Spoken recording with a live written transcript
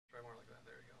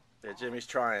Yeah, Jimmy's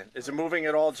trying. Is it moving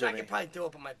at all, Jimmy? I can probably do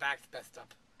it, but my back's messed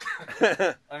up.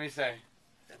 Let me see.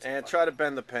 And try to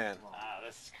bend the pan. Ah,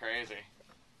 this is crazy.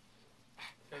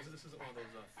 This is one of those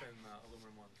thin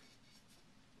aluminum ones.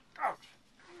 Oh,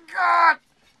 God!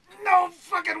 No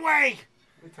fucking way!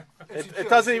 It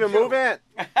doesn't even move, Ant.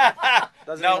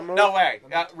 No way.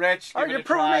 Rich, Oh, you're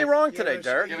proving me wrong today,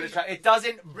 Derek. Give it a try. It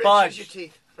doesn't Rich, budge. use your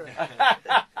teeth. Do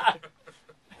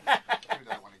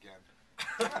that one again.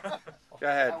 Go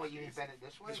ahead. That way you bend it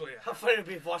this way? This way, yeah. How funny it would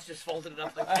be if Voss just folded it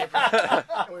up like paper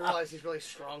and we realized he's really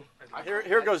strong.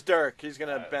 Here goes Derek. He's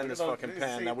going to bend this fucking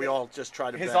pan that we all just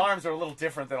tried to bend. His arms are a little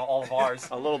different than all of ours.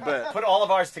 A little bit. Put all of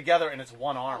ours together and it's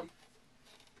one arm.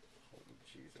 Holy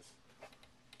Jesus.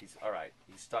 He's all right.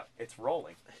 He's stuck. It's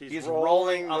rolling. He's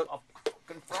rolling rolling a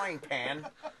fucking frying pan.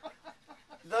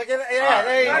 Look at it. Yeah,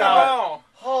 there you go. Go.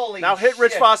 Holy Now hit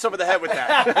Rich shit. Voss over the head with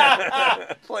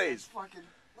that. Please. Fucking,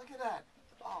 look at that.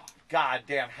 Oh. God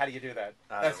damn, how do you do that?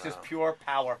 I That's don't just know. pure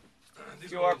power. These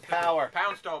Pure are thicker. power.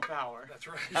 Poundstone power. That's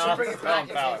right. You should bring it back and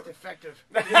say Power. it's defective.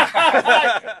 What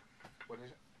is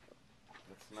it?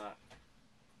 It's not.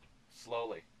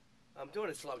 Slowly. I'm doing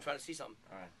it slow. I'm trying to see something.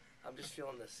 All right. I'm just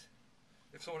feeling this.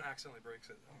 If someone accidentally breaks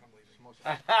it, I'm leaving.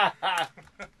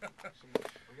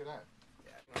 Look at that.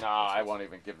 No, I won't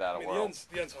even give that I a mean, whirl. this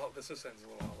end's a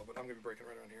little hollow, but I'm going to be breaking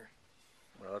right around here.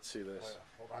 Well, let's see this.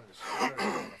 Hold on, the splinter's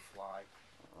going to fly.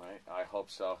 All right, I hope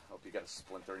so. Hope you got a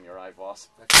splinter in your eye, boss.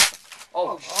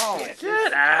 Oh, shit.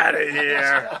 Get out of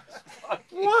here.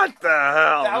 What the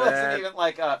hell, That man? wasn't even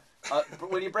like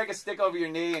when you break a stick over your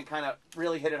knee and kind of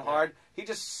really hit it hard, he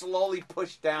just slowly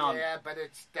pushed down. Yeah, but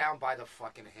it's down by the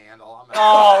fucking handle.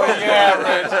 Oh, yeah,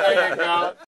 Rich. There you go.